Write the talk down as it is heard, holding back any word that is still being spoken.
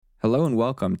Hello and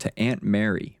welcome to Aunt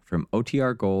Mary from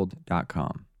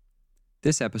OTRGold.com.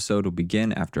 This episode will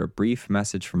begin after a brief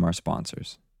message from our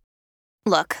sponsors.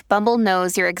 Look, Bumble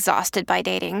knows you're exhausted by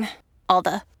dating. All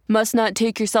the, must not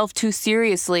take yourself too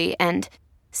seriously, and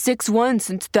 6'1"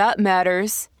 since that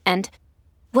matters, and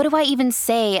what do I even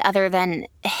say other than,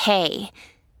 hey?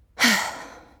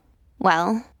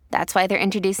 Well, that's why they're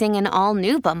introducing an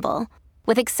all-new Bumble,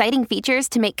 with exciting features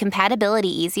to make compatibility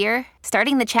easier,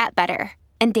 starting the chat better,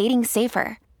 and dating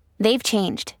safer. They've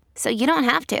changed, so you don't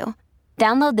have to.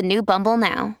 Download the new Bumble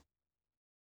now.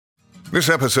 This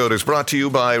episode is brought to you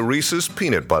by Reese's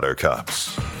Peanut Butter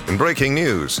Cups. In breaking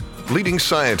news, leading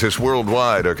scientists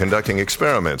worldwide are conducting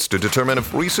experiments to determine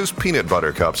if Reese's Peanut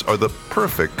Butter Cups are the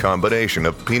perfect combination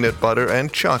of peanut butter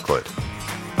and chocolate.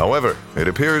 However, it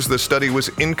appears the study was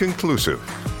inconclusive,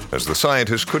 as the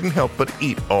scientists couldn't help but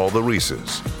eat all the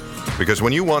Reese's. Because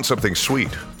when you want something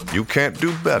sweet, you can't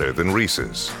do better than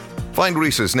Reese's. Find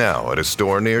Reese's now at a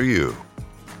store near you.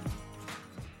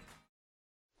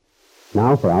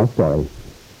 Now for our story.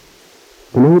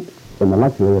 Tonight, in the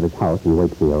luxury of his house in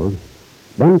Wakefield,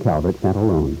 Ben Calvert sat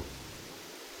alone.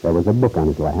 There was a book on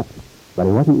his lap, but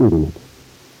he wasn't reading it.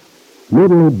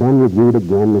 Moodily, Ben reviewed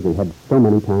again, as he had so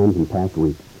many times in past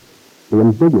weeks, the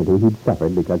indignity he'd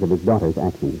suffered because of his daughter's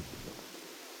actions.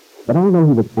 But although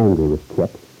he was angry with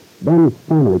Kit, Ben's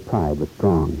family pride was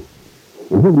strong.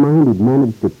 In his mind, he'd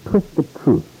managed to twist the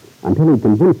truth until he'd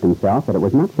convinced himself that it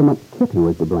was not so much Kit who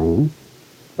was to blame,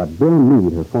 but Bill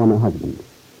Meade, her former husband.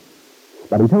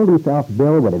 But he told himself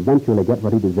Bill would eventually get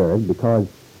what he deserved because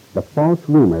the false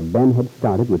rumor Ben had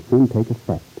started would soon take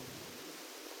effect.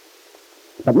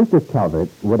 But Mr. Calvert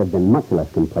would have been much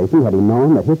less complacent had he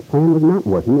known that his plan was not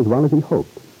working as well as he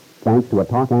hoped, thanks to a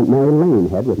talk Aunt Mary Lane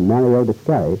had with Mario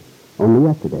Descari only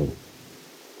yesterday.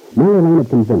 Mary Lane had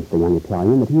convinced the young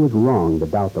Italian that he was wrong to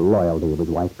doubt the loyalty of his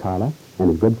wife Carla and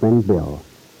his good friend Bill.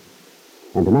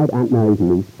 And tonight Aunt Mary's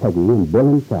niece, Peggy, and Bill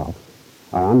himself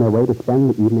are on their way to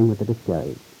spend the evening with the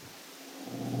Descaris.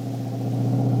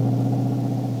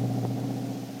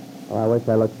 Well, I wish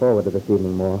I looked forward to this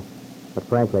evening more, but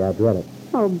frankly, I dread it.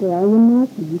 Oh, Bill, you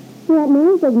mustn't. See, Aunt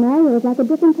Mary says Mario was like a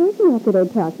different person after they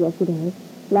talked yesterday.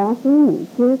 Laughing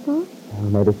and cheerful.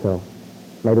 Well, maybe so.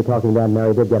 Maybe talking to Aunt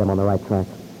Mary did get him on the right track.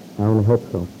 I only hope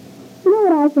so. You know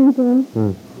what I think, Bill?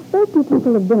 Those two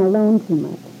people have been alone too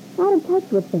much, out of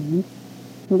touch with things.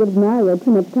 It gives Mario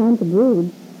too much time to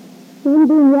brood. Even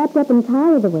being wrapped up and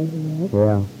tired the way he is.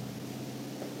 Yeah.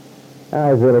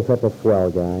 I was really such a swell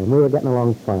guy, and we were getting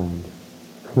along fine.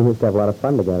 We used to have a lot of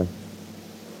fun together.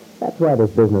 That's why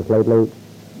this business lately,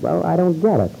 well, I don't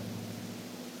get it.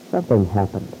 Something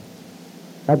happened.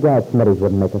 That guy at Smitty's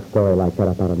wouldn't make a story like that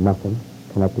up out of nothing,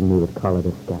 connecting me with Carla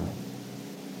Descari.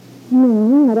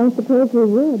 No, I don't suppose he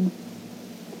would.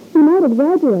 He might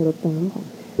exaggerate it, though.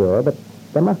 Sure, but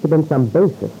there must have been some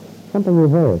basis, something he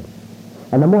heard.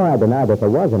 And the more I denied that there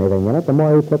was anything in it, the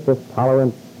more he took this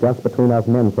tolerant, just between us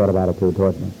men sort of attitude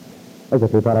towards me. As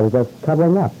if he thought I was just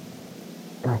covering up.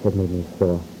 Gosh, it made me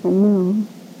sore. I know.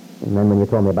 And then when you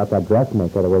told me about that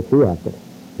dressmaker, the way she acted,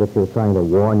 as if she was trying to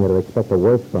warn you to expect the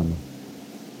worst from me.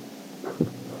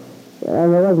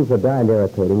 And it wasn't so darned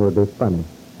irritating, it would be funny.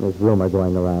 This rumor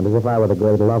going around, as if I were the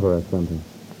great lover or something.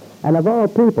 And of all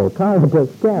people, Carla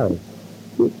Descari.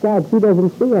 God, she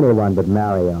doesn't see anyone but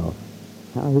Mario.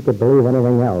 How he could believe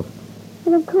anything else.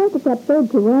 Well, of course it's absurd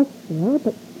to us, Bill,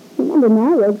 but remember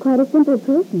Mario's quite a simple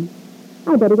person.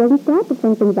 I bet he doesn't stop to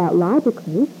think things out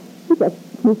logically. He just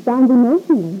responds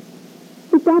emotionally.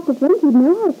 He stops to think he'd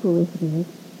know how foolish it is.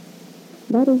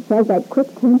 But he has that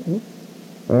quick temper.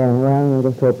 Yeah, well, I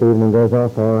just hope the evening goes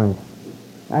off all right.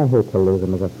 I hate to lose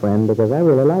him as a friend because I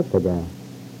really like the guy.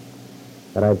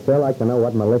 But I'd still like to know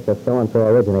what militia so-and-so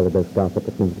originated this gossip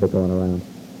that seems to be going around.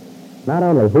 Not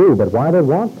only who, but why they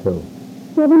want to.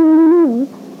 Heaven only knows.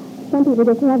 Some people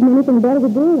just haven't anything better to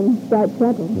do than start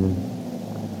trouble.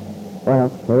 Well,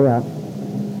 here we are.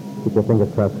 Keep your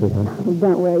fingers crossed, sweetheart.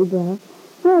 Don't worry, Bill.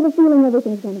 I have a feeling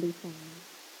everything's going to be fine.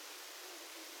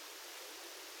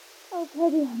 Oh,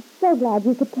 Peggy, I'm so glad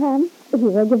you could come.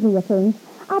 Here, give me your things.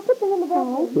 I'll put them in the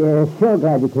bag. Yeah, sure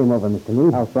glad you came over, Mr.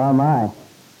 Meade. Oh, so am I.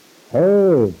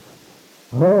 Hey.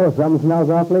 Oh, something smells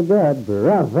awfully good.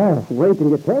 Brother, wait till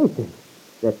you taste it.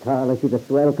 That Carla, she's a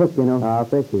swell cook, you know. Oh,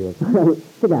 so she is.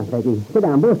 Sit down, Peggy. Sit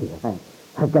down, both of you.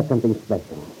 I've got something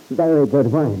special. Very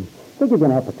good wine. Think you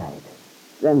can appetite.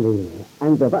 Then the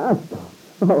antipasto.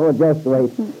 Oh, just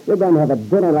wait. You're going to have a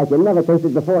dinner like you never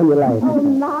tasted before in your life. Oh,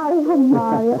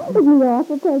 Mario. Isn't he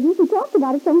awful, Peggy? She talked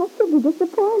about it so much she'll be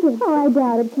disappointed. Oh, I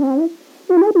doubt it, Carlos.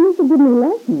 Well, maybe you should give me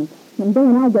lessons. when Bill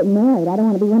and I get married, I don't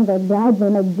want to be one of those brides they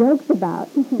make jokes about.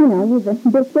 Use a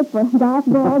biscuit for golf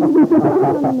balls.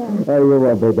 Oh, you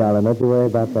won't be, darling. Don't you worry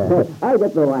about that. I'll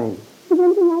get the wine. Is there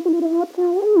anything I can do to help,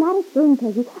 Carla? Not a thing,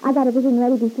 Peggy. I got everything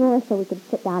ready before so we could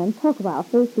sit down and talk a while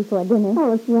first before dinner.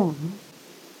 Oh, well.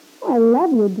 I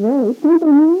love your drapes. Aren't they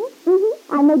new?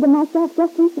 Mm-hmm. I made them myself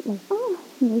just recently. Oh,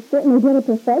 you certainly did a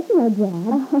professional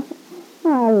job.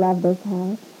 I love this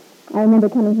house. I remember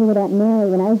coming here with Aunt Mary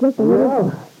when I was just a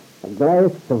little... A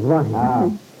glass of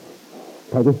wine.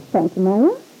 Peggy? Thank you,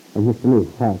 Mario. And Mr. Meade,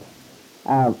 thanks.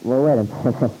 Well, wait a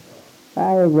minute.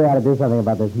 I think we ought to do something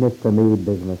about this Mr. Meade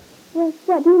business. Well,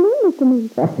 what do you mean, Mr.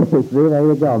 Meade? See, there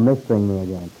you go, mistering me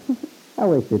again. I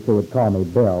wish you two would call me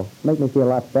Bill. Make me feel a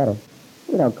lot better.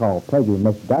 You don't call Peggy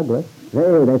Miss Douglas.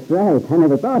 Hey, that's right. I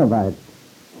never thought about it.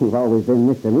 You've always been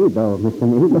Mr. Meade, though, Mr.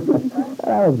 Meade.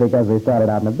 That was because we started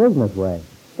out in a business way.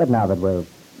 But now that we're,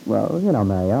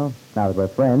 Mario, now that we're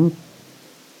friends,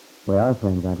 we are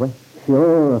friends, aren't we?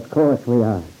 Sure, of course we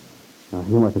are. Oh,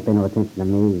 you mustn't pay no attention to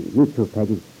me. You too,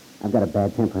 Peggy. I've got a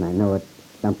bad temper, and I know it.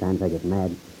 Sometimes I get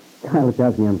mad. Carla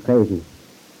tells me I'm crazy.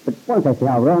 But once I see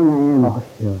how wrong I am... Oh,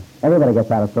 sure. Everybody gets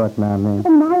out of sorts now and then.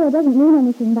 And Mario doesn't mean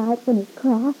anything by it when he's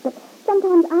cross, but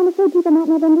sometimes I'm afraid people might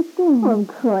not understand. Oh, of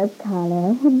course,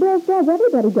 Carla. As Bill says,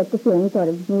 everybody gets the feeling sort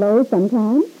of low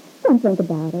sometimes. Don't think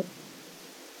about it.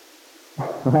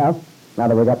 Well, now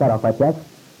that we got that off our chest,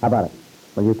 how about it?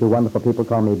 Will you two wonderful people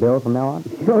call me Bill from now on?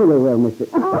 Sure we will, Mr.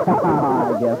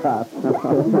 I give up.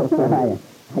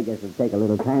 I guess it'll take a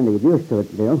little time to get used to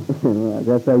it, Bill.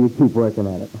 Just so you keep working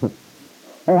at it.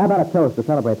 Hey, how about a toast to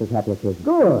celebrate this happy occasion?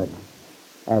 Good.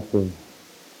 That's the...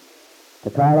 To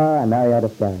Carla and Marietta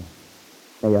Sky.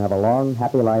 May you have a long,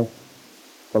 happy life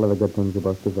full of the good things you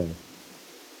both deserve.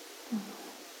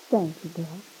 Thank you,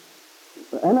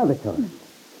 Bill. Another toast.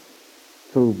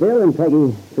 To Bill and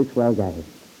Peggy, two swell guys.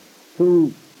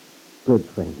 Two good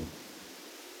friends.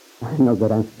 I'm no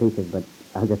good on speeches, but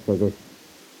I'll just say this.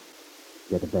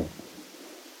 You're the best.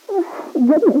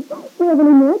 Goodness, if we have any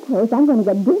more toast, I'm going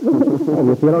to get dizzy. Hey,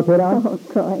 you feel okay, darling? Oh, of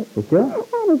course. You sure?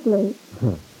 Honestly.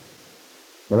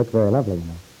 You look very lovely, you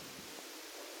know.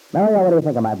 Mario, what do you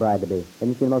think of my bride-to-be?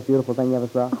 Isn't she the most beautiful thing you ever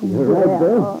saw? You're right,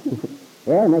 Bill.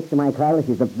 Yeah, next to my Carla,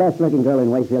 she's the best-looking girl in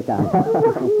Wakefield County.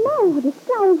 No, the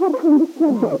sky had something to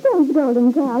say. Don't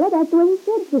golden Carla, that's the way you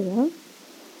should feel.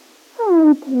 Oh,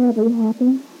 I'm terribly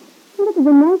happy. This is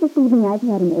the nicest evening I've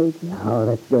had in ages. Oh,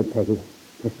 that's good, Peggy.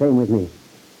 The same with me.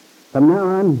 From now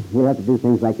on, we'll have to do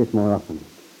things like this more often.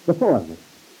 The four of us.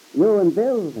 You and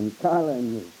Bill and Carla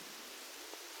and me.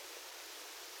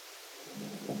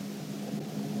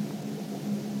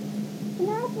 Good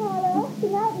night, Carla.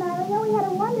 Good night, Mario. We had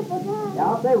a wonderful time. Yeah,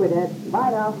 I'll say we did.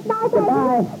 Bye now. Bye,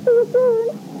 Goodbye. Peggy. See you soon.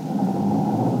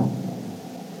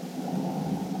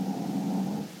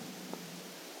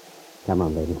 Come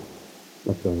on, baby.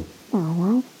 Let's go in. All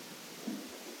right.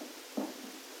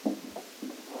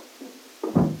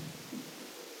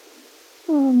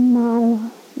 Oh,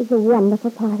 Mario. It was a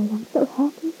wonderful party. I'm so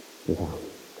happy. Yeah.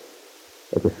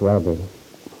 It was swell, baby.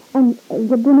 And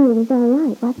the dinner was all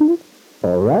right, wasn't it?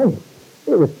 All right.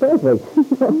 It was perfect. You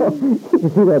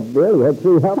see that Bill? You had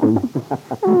three helpings.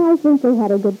 Oh, I think they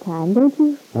had a good time, don't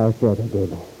you? Oh, sure they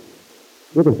did.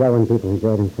 You can tell when people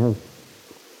enjoy themselves.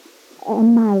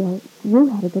 And Mario, you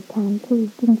had a good time,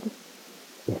 too, didn't you?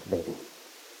 Yes, baby.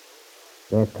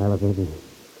 Yes, Carla, baby.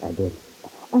 I did.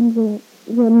 And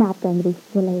you're not going to be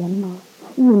silly anymore.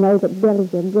 You know that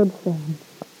Billy's your good friend.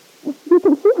 You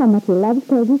can see how much he loves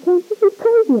Peggy, can't you? He's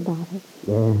crazy about her.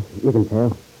 Yeah, you can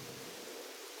tell.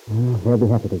 Well, they'll be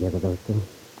happy together, those two.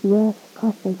 Yes, of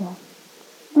course they will.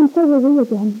 And so will we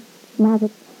again, now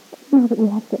that we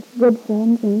have such good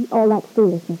friends and all that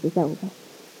foolishness is over.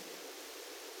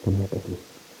 Come here, baby.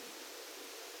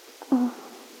 Oh,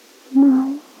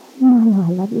 Mario, I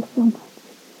love you so much.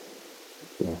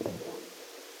 Yeah, baby.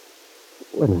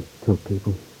 We're not two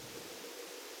people.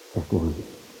 Just one.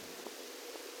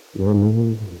 You're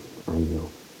me, I'm you.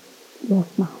 Yes,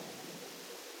 Mario.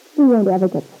 We won't ever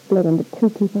get split into two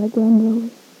people again, will we?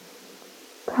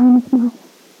 Promise, Mario.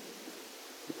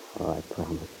 Oh, I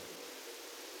promise.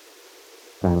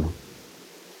 Carla,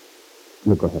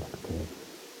 you go ahead upstairs.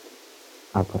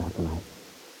 I'll put out the light.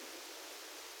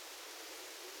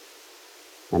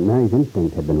 And Mary's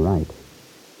instinct had been right.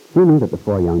 She knew that the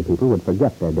four young people would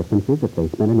forget their differences if they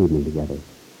spent an evening together.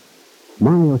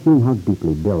 Mario, seeing how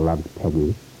deeply Bill loved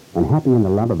Peggy, and happy in the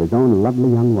love of his own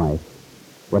lovely young wife,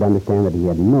 would understand that he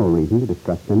had no reason to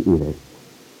distrust them either.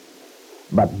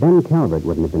 But Ben Calvert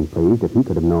wouldn't have been pleased if he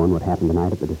could have known what happened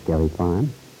tonight at the Discary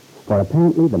farm, for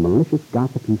apparently the malicious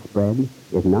gossip he spread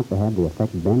is not to have the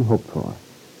effect Ben hoped for.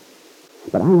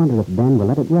 But I wonder if Ben will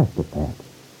let it rest at that,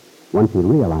 once he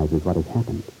realizes what has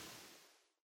happened.